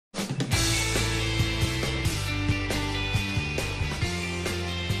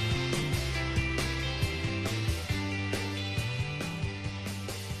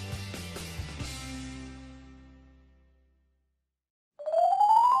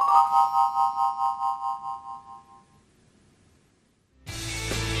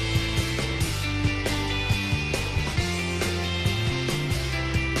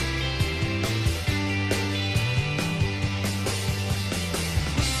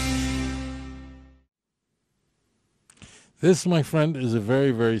This, my friend, is a very,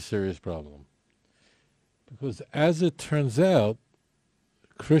 very serious problem. Because as it turns out,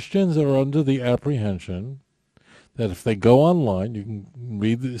 Christians are under the apprehension that if they go online, you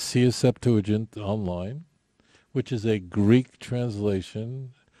can see a Septuagint online, which is a Greek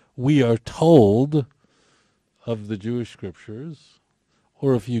translation, we are told, of the Jewish scriptures,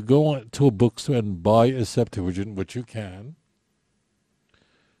 or if you go to a bookstore and buy a Septuagint, which you can,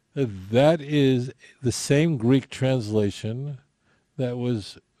 that is the same Greek translation that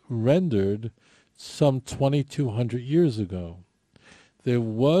was rendered some 2,200 years ago. There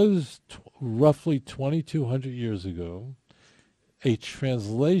was, roughly 2,200 years ago, a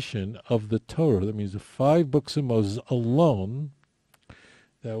translation of the Torah, that means the 5 books of Moses alone,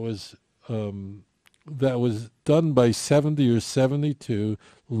 that was done by 70 or 72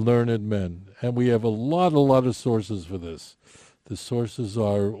 learned men. And we have a lot of sources for this. The sources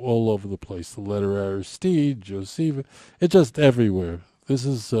are all over the place. The letter Aristide, Josephus, it's just everywhere. This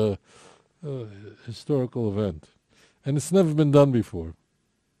is a historical event. And it's never been done before.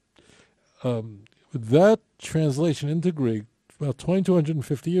 That translation into Greek, about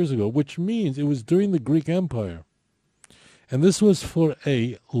 2,250 years ago, which means it was during the Greek Empire. And this was for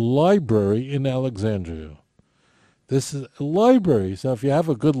a library in Alexandria. This is a library. So if you have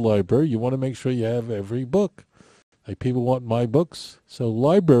a good library, you want to make sure you have every book. Like people want my books, so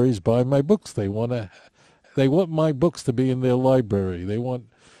libraries buy my books. They want my books to be in their library.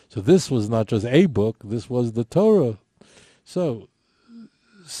 So this was not just a book, this was the Torah. So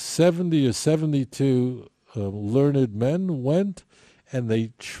 70 or 72 learned men went and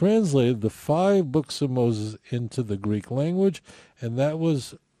they translated the 5 books of Moses into the Greek language, and that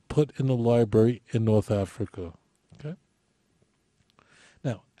was put in a library in North Africa. Okay.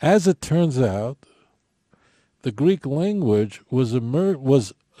 Now, as it turns out, the Greek language was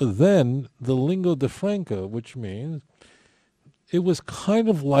then the lingua de franca, which means it was kind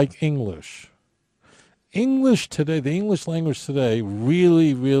of like English. English today, the English language today,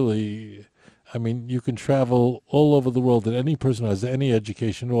 really, I mean, you can travel all over the world, and any person who has any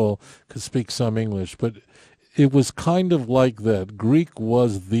education at all could speak some English, but it was kind of like that. Greek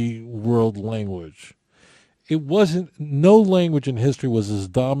was the world language. It wasn't, no language in history was as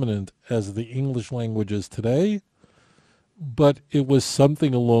dominant as the English language is today, but it was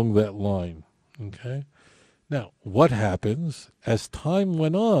something along that line, okay? Now, what happens, as time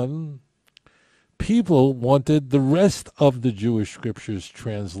went on, people wanted the rest of the Jewish scriptures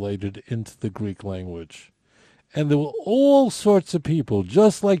translated into the Greek language. And there were all sorts of people,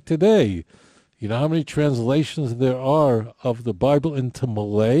 just like today. You know how many translations there are of the Bible into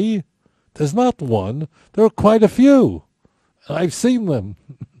Malay? There's not one. There are quite a few. I've seen them.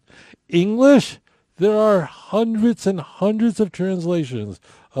 English, there are hundreds and hundreds of translations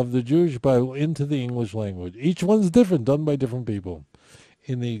of the Jewish Bible into the English language. Each one's different, done by different people.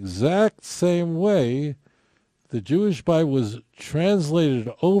 In the exact same way, the Jewish Bible was translated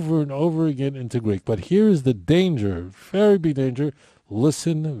over and over again into Greek. But here is the danger, very big danger.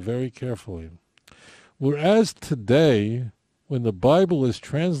 Listen very carefully. Whereas today, when the Bible is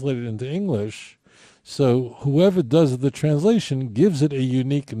translated into English, so whoever does the translation gives it a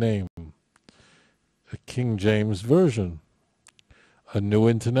unique name. A King James Version, a New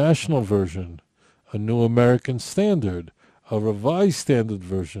International Version, a New American Standard, a Revised Standard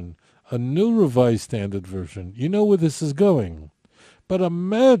Version, a New Revised Standard Version. You know where this is going. But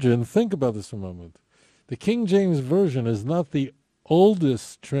imagine, think about this for a moment. The King James Version is not the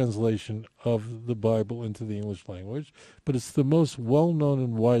oldest translation of the Bible into the English language, but it's the most well-known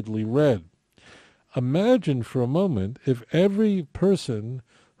and widely read. Imagine for a moment if every person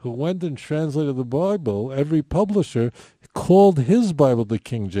who went and translated the Bible, every publisher, called his Bible the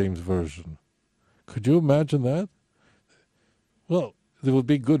King James Version. Could you imagine that? Well, there would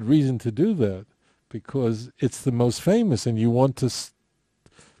be good reason to do that, because it's the most famous, and you want to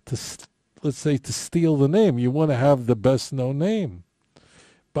let's say, to steal the name. You want to have the best known name.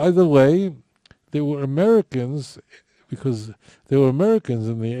 By the way, there were Americans, because there were Americans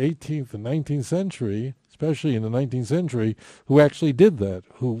in the 18th and 19th century, especially in the 19th century, who actually did that,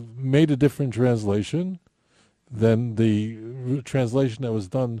 who made a different translation than the translation that was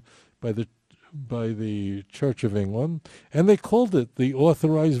done by the Church of England, and they called it the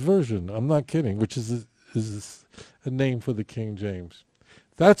Authorized Version. I'm not kidding, which is a name for the King James.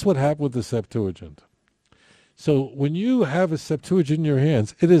 That's what happened with the Septuagint. So when you have a Septuagint in your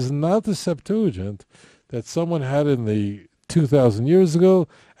hands, it is not the Septuagint that someone had in the 2,000 years ago,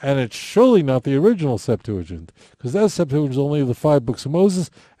 and it's surely not the original Septuagint, because that Septuagint is only the 5 books of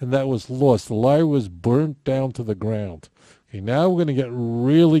Moses, and that was lost. The lyre was burnt down to the ground. Okay, now we're going to get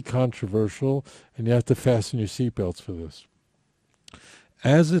really controversial, and you have to fasten your seatbelts for this.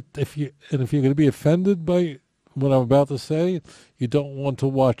 If you're going to be offended by what I'm about to say, you don't want to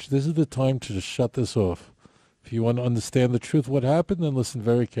watch. This is the time to just shut this off. If you want to understand the truth of what happened, then listen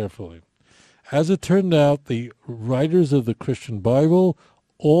very carefully. As it turned out, the writers of the Christian Bible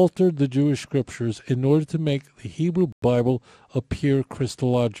altered the Jewish scriptures in order to make the Hebrew Bible appear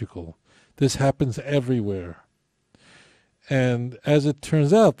Christological. This happens everywhere. And as it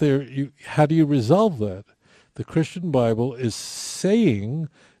turns out, how do you resolve that? The Christian Bible is saying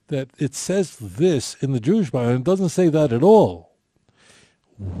that it says this in the Jewish Bible, and it doesn't say that at all.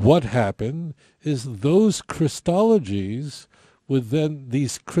 What happened is those Christologies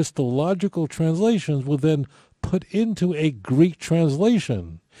these Christological translations would then put into a Greek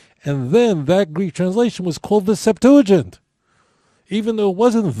translation. And then that Greek translation was called the Septuagint. Even though it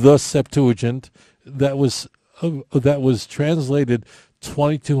wasn't the Septuagint that was translated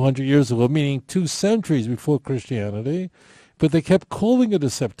 2,200 years ago, meaning 2 centuries before Christianity, but they kept calling it a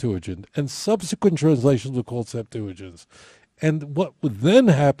Septuagint, and subsequent translations were called Septuagints. And what then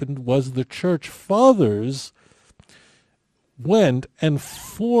happened was the church fathers went and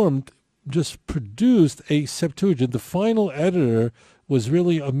produced a Septuagint. The final editor was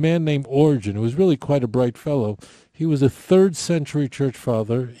really a man named Origen, who was really quite a bright fellow. He was a 3rd century church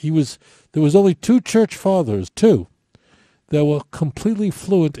father. There was only 2 church fathers, 2, that were completely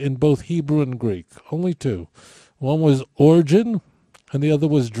fluent in both Hebrew and Greek. Only 2. One was Origen, and the other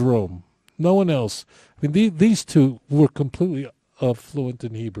was Jerome. No one else. I mean, these 2 were completely fluent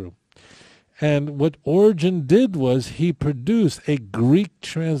in Hebrew. And what Origen did was he produced a Greek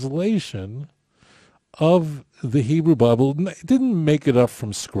translation of the Hebrew Bible. He didn't make it up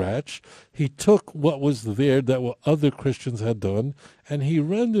from scratch. He took what was there that what other Christians had done, and he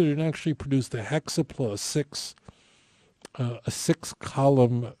rendered and actually produced a hexapla, a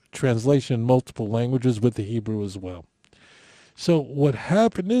 6-column translation in multiple languages with the Hebrew as well. So what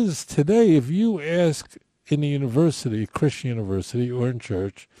happened is today, if you ask in a university, Christian university or in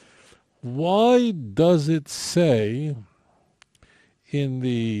church, why does it say in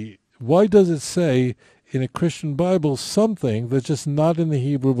a Christian Bible something that's just not in the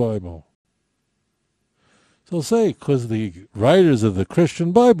Hebrew Bible? So they'll say, because the writers of the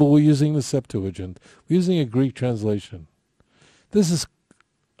Christian Bible were using the Septuagint, were using a Greek translation.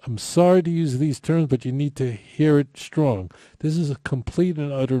 I'm sorry to use these terms, but you need to hear it strong. This is a complete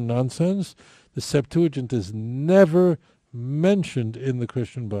and utter nonsense. The Septuagint is never mentioned in the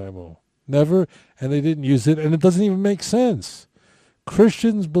Christian Bible. Never, and they didn't use it, and it doesn't even make sense.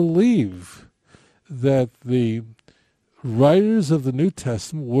 Christians believe that the writers of the New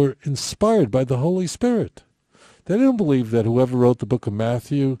Testament were inspired by the Holy Spirit. They don't believe that whoever wrote the book of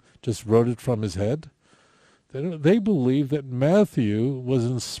Matthew just wrote it from his head. They believe that Matthew was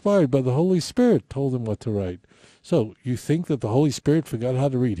inspired by the Holy Spirit, told him what to write. So you think that the Holy Spirit forgot how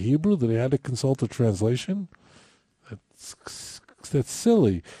to read Hebrew, that he had to consult a translation? That's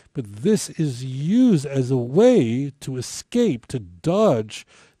silly. But this is used as a way to escape, to dodge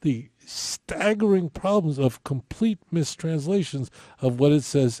the staggering problems of complete mistranslations of what it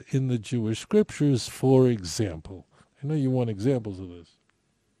says in the Jewish scriptures, for example. I know you want examples of this.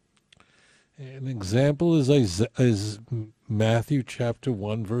 An example is Matthew chapter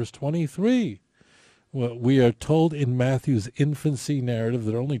 1, verse 23. Well, we are told in Matthew's infancy narrative,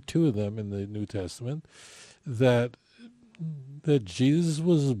 there are only 2 of them in the New Testament, that Jesus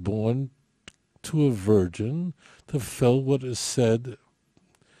was born to a virgin to fulfill what is said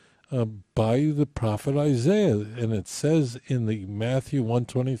by the prophet Isaiah. And it says in the Matthew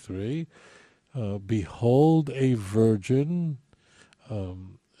 1:23, behold, a virgin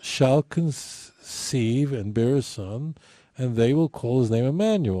shall conceive and bear a son, and they will call his name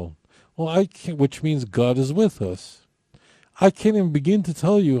Emmanuel. Well, which means God is with us. I can't even begin to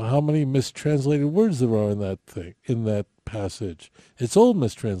tell you how many mistranslated words there are in that passage. It's all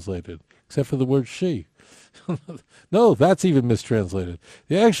mistranslated, except for the word she. No, that's even mistranslated.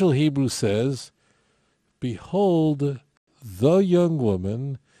 The actual Hebrew says, behold, the young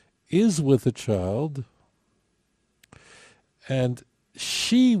woman is with a child, and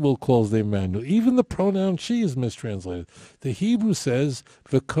she will call his name Emmanuel. Even the pronoun she is mistranslated. The Hebrew says,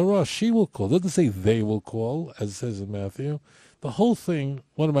 v'kara, she will call. It doesn't say they will call, as it says in Matthew. The whole thing,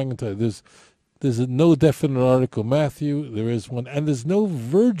 what am I going to tell you? There's no definite article Matthew, there is one, and there's no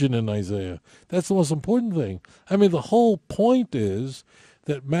virgin in Isaiah. That's the most important thing. I mean, the whole point is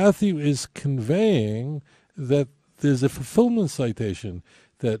that Matthew is conveying that there's a fulfillment citation,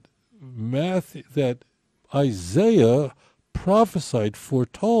 that that Isaiah prophesied,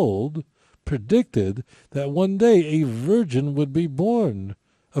 foretold, predicted that one day a virgin would be born.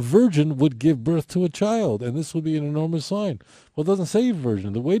 A virgin would give birth to a child, and this would be an enormous sign. Well, it doesn't say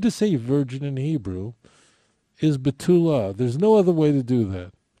virgin. The way to say virgin in Hebrew is betulah. There's no other way to do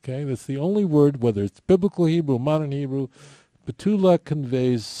that. Okay, that's the only word, whether it's biblical Hebrew, modern Hebrew. Betulah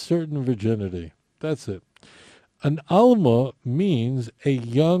conveys certain virginity. That's it. An alma means a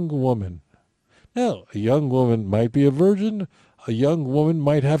young woman. Now, a young woman might be a virgin. A young woman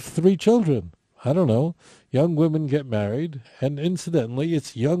might have 3 children. I don't know. Young women get married, and incidentally,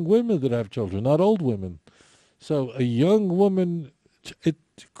 it's young women that have children, not old women. So a young woman, it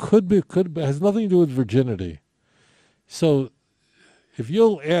has nothing to do with virginity. So if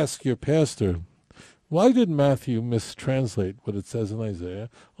you'll ask your pastor, why did Matthew mistranslate what it says in Isaiah?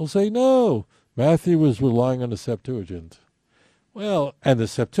 He'll say, no, Matthew was relying on the Septuagint. Well, and the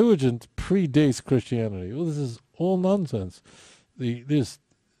Septuagint predates Christianity. Well, this is all nonsense.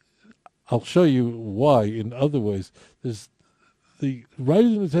 I'll show you why in other ways. There's the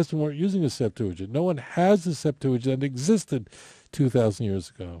writers in the Testament weren't using a Septuagint. No one has a Septuagint that existed 2,000 years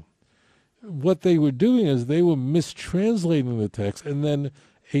ago. What they were doing is they were mistranslating the text, and then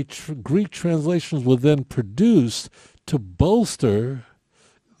Greek translations were then produced to bolster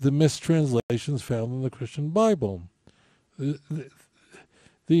the mistranslations found in the Christian Bible. The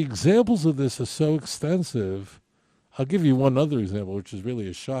examples of this are so extensive. I'll give you one other example, which is really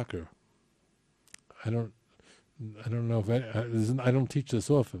a shocker. I don't know if I don't teach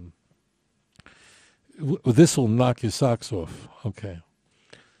this often. This will knock your socks off. Okay.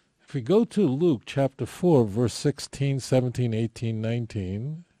 If we go to Luke chapter 4, verse 16, 17, 18,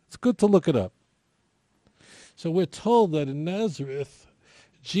 19, it's good to look it up. So we're told that in Nazareth,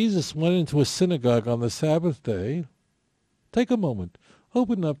 Jesus went into a synagogue on the Sabbath day. Take a moment.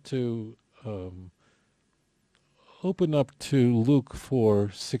 Open up to Luke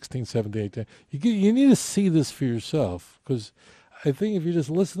 4, 16, 17, 18. You need to see this for yourself, because I think if you just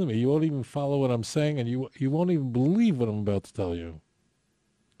listen to me, you won't even follow what I'm saying, and you won't even believe what I'm about to tell you.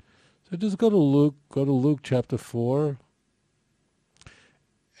 So just go to Luke chapter 4,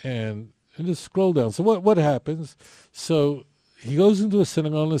 and just scroll down. So what happens? So he goes into a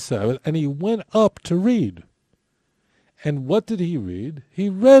synagogue on the Sabbath, and he went up to read. And what did he read? He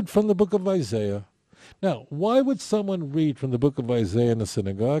read from the book of Isaiah. Now, why would someone read from the book of Isaiah in a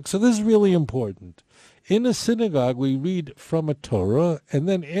synagogue? So this is really important. In a synagogue, we read from a Torah, and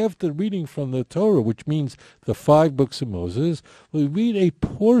then after reading from the Torah, which means the 5 books of Moses, we read a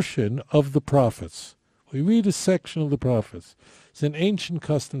portion of the prophets. We read a section of the prophets. It's an ancient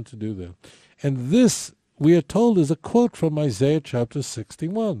custom to do that. And this, we are told, is a quote from Isaiah chapter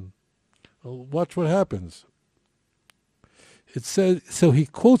 61. Well, watch what happens. It says, so he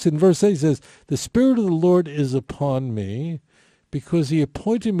quotes in verse 8, he says, "The Spirit of the Lord is upon me, because he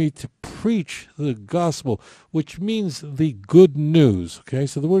appointed me to preach the gospel," which means the good news. Okay,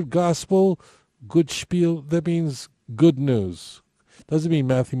 so the word gospel, good spiel, that means good news. Doesn't mean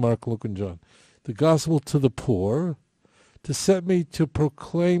Matthew, Mark, Luke, and John. The gospel to the poor, to set me to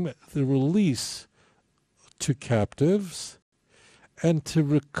proclaim the release to captives, and to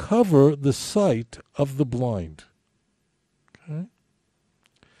recover the sight of the blind. Okay?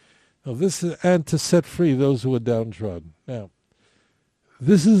 Now this is, and to set free those who are downtrodden. Now,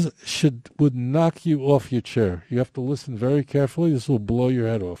 this would knock you off your chair. You have to listen very carefully. This will blow your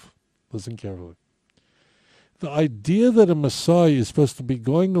head off. Listen carefully. The idea that a Messiah is supposed to be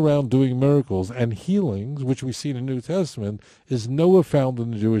going around doing miracles and healings, which we see in the New Testament, is nowhere found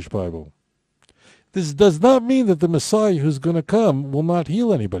in the Jewish Bible. This does not mean that the Messiah who's going to come will not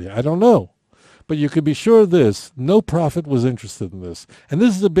heal anybody. I don't know. But you can be sure of this, no prophet was interested in this. And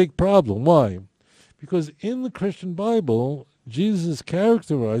this is a big problem. Why? Because in the Christian Bible, Jesus is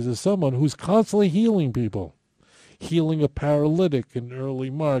characterized as someone who's constantly healing people. Healing a paralytic in early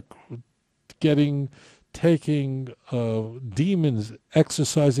Mark, taking demons,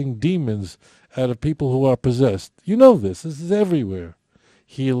 exorcising demons out of people who are possessed. You know this. This is everywhere.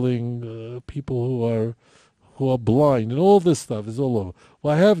 Healing people who are blind, and all this stuff is all over.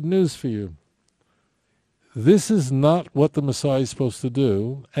 Well, I have news for you. This is not what the Messiah is supposed to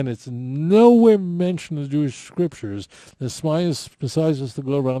do, and it's nowhere mentioned in the Jewish scriptures. The Messiah is supposed to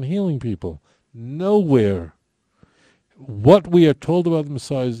go around healing people. Nowhere. What we are told about the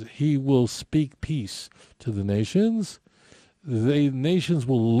Messiah is he will speak peace to the nations. the nations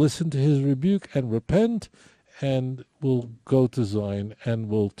will listen to his rebuke and repent, and will go to Zion and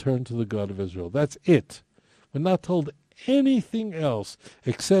will turn to the God of Israel. That's it. We're not told anything else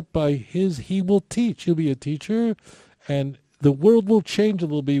except by he will teach. He'll be a teacher, and the world will change. It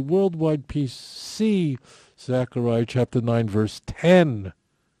will be worldwide peace. See Zechariah chapter 9, verse 10,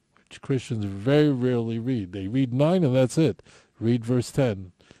 which Christians very rarely read. They read 9 and that's it. Read verse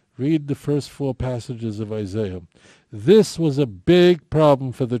 10. Read the first 4 passages of Isaiah. This was a big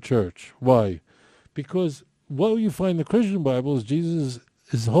problem for the church. Why? Because what you find in the Christian Bible is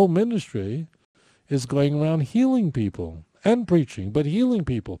his whole ministry is going around healing people and preaching, but healing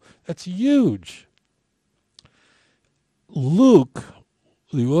people. That's huge. Luke,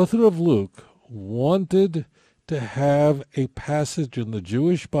 the author of Luke, wanted to have a passage in the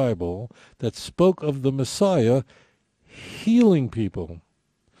Jewish Bible that spoke of the Messiah healing people.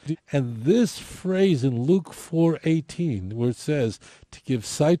 And this phrase in Luke 4:18, where it says, to give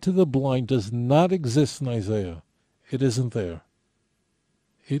sight to the blind, does not exist in Isaiah. It isn't there.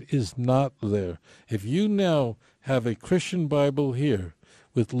 It is not there. If you now have a Christian Bible here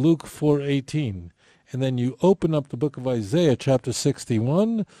with Luke 4:18, and then you open up the book of Isaiah, chapter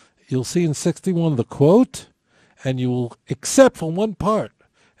 61, you'll see in 61 the quote, and you will accept from one part,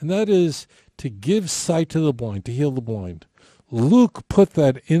 and that is to give sight to the blind, to heal the blind. Luke put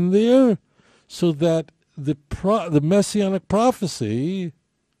that in there so that the messianic prophecy,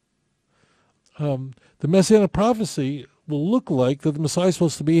 will look like that the Messiah is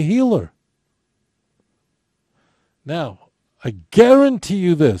supposed to be a healer. Now, I guarantee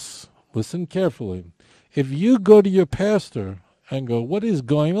you this. Listen carefully. If you go to your pastor and go, "What is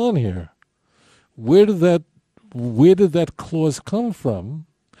going on here? Where did that clause come from?"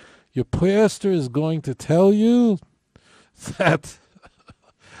 Your pastor is going to tell you that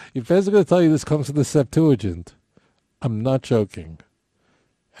your pastor is going to tell you this comes from the Septuagint. I'm not joking.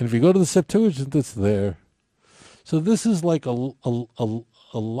 And if you go to the Septuagint, it's there. So this is like a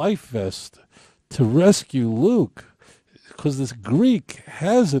life vest to rescue Luke, because this Greek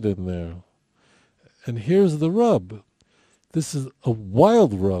has it in there. And here's the rub. This is a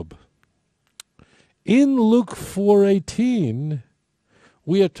wild rub. In Luke 4:18,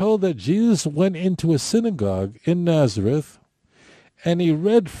 we are told that Jesus went into a synagogue in Nazareth and he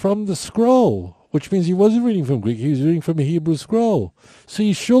read from the scroll, which means he wasn't reading from Greek, he was reading from a Hebrew scroll. So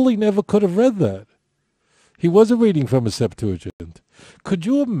he surely never could have read that. He wasn't reading from a Septuagint. Could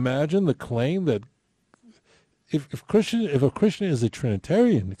you imagine the claim that if a Christian is a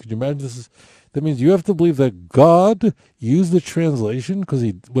Trinitarian, could you imagine this? That means you have to believe that God used the translation because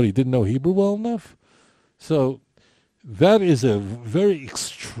he didn't know Hebrew well enough? So that is a very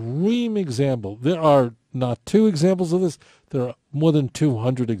extreme example. There are not 2 examples of this. There are more than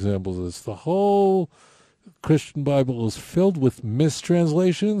 200 examples of this. The whole Christian Bible is filled with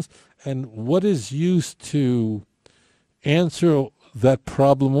mistranslations, and what is used to answer that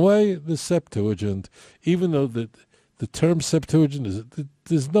problem away? The Septuagint. Even though the term Septuagint,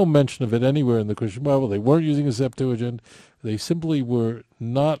 there's no mention of it anywhere in the Christian Bible. They weren't using a Septuagint. They simply were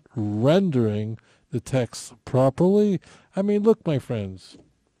not rendering the text properly. I mean, look, my friends,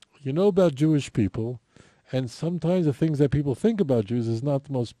 you know about Jewish people, and sometimes the things that people think about Jews is not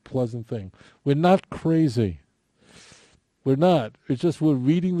the most pleasant thing. We're not crazy. We're not. It's just we're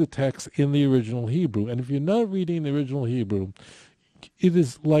reading the text in the original Hebrew. And if you're not reading the original Hebrew, it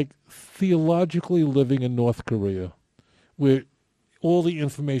is like theologically living in North Korea, where all the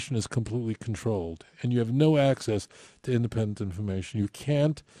information is completely controlled, and you have no access to independent information. You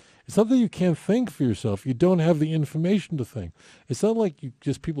can't. It's not that you can't think for yourself. You don't have the information to think. It's not like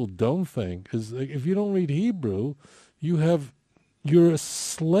people don't think. It's like if you don't read Hebrew, you're a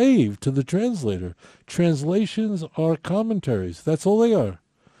slave to the translator. Translations are commentaries. That's all they are.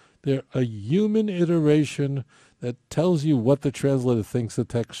 They're a human iteration that tells you what the translator thinks the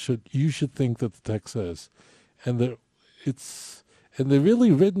text you should think that the text says. And they're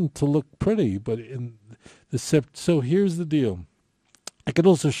really written to look pretty, but so here's the deal. I can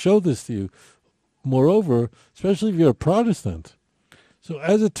also show this to you. Moreover, especially if you're a Protestant. So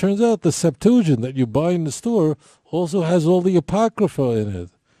as it turns out, the Septuagint that you buy in the store also has all the Apocrypha in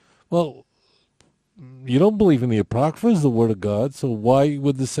it. Well, you don't believe in the Apocrypha as the Word of God, so why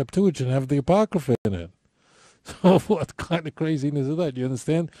would the Septuagint have the Apocrypha in it? So what kind of craziness is that? You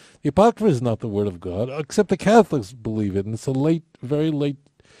understand? The Apocrypha is not the Word of God, except the Catholics believe it, and it's a very late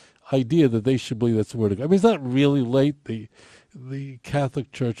idea that they should believe that's the Word of God. I mean, it's not really late. The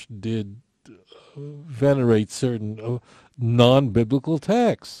Catholic Church did venerate certain non-biblical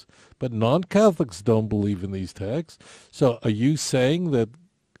texts, but non-Catholics don't believe in these texts. So are you saying that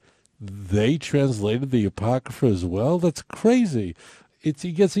they translated the Apocrypha as well? That's crazy. It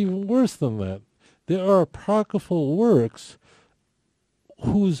gets even worse than that. There are apocryphal works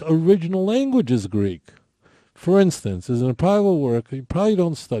whose original language is Greek. For instance, there's an apocryphal work you probably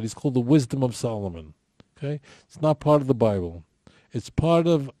don't study. It's called the Wisdom of Solomon. Okay, it's not part of the Bible. It's part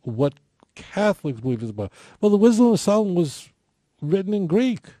of what Catholics believe is the Bible. Well, the Wisdom of Solomon was written in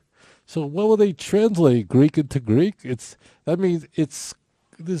Greek. So what will they translate Greek into Greek? I'm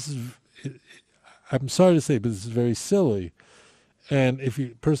sorry to say, but this is very silly. And if a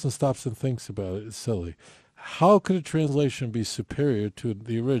person stops and thinks about it, it's silly. How could a translation be superior to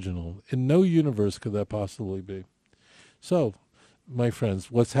the original? In no universe could that possibly be. So, my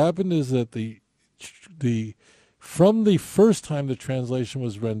friends, what's happened is that from the first time the translation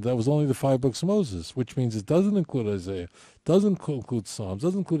was rendered, that was only the 5 books of Moses, which means it doesn't include Isaiah, doesn't include Psalms,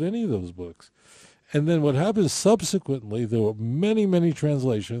 doesn't include any of those books. And then what happens subsequently, there were many, many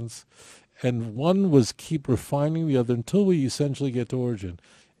translations, and one was keep refining the other until we essentially get to origin.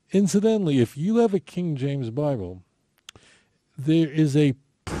 Incidentally, if you have a King James Bible, there is a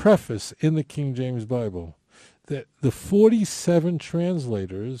preface in the King James Bible that the 47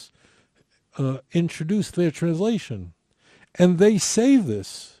 translators introduced their translation. And they say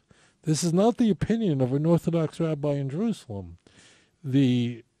this. This is not the opinion of an Orthodox rabbi in Jerusalem.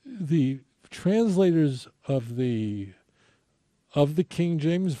 The translators of the King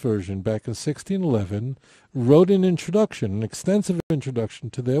James Version back in 1611 wrote an extensive introduction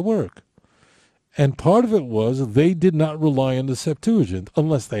to their work. And part of it was they did not rely on the Septuagint,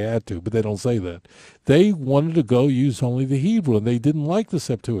 unless they had to, but they don't say that. They wanted to use only the Hebrew, and they didn't like the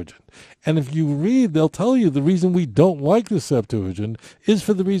Septuagint. And if you read, they'll tell you the reason we don't like the Septuagint is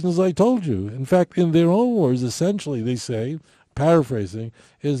for the reasons I told you. In fact, in their own words, essentially, they say, paraphrasing,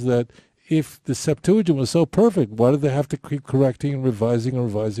 is that if the Septuagint was so perfect, why did they have to keep correcting and revising and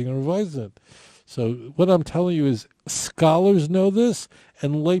revising and revising it? So what I'm telling you is scholars know this,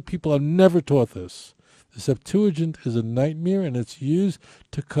 and lay people have never taught this. The Septuagint is a nightmare, and it's used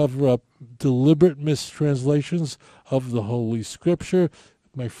to cover up deliberate mistranslations of the Holy Scripture.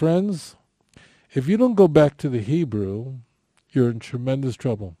 My friends, if you don't go back to the Hebrew, you're in tremendous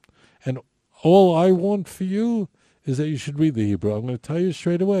trouble. And all I want for you is that you should read the Hebrew. I'm going to tell you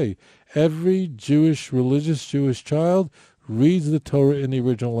straight away. Every religious Jewish child reads the Torah in the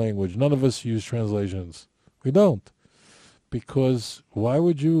original language. None of us use translations. We don't. Because why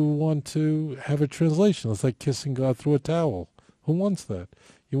would you want to have a translation? It's like kissing God through a towel. Who wants that?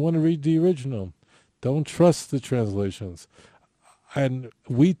 You want to read the original. Don't trust the translations. And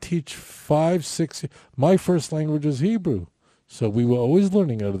we teach 5, 6... My first language is Hebrew. So we were always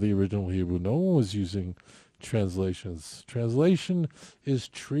learning out of the original Hebrew. No one was using translations. Translation is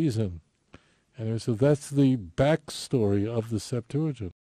treason. Anyway, so that's the backstory of the Septuagint.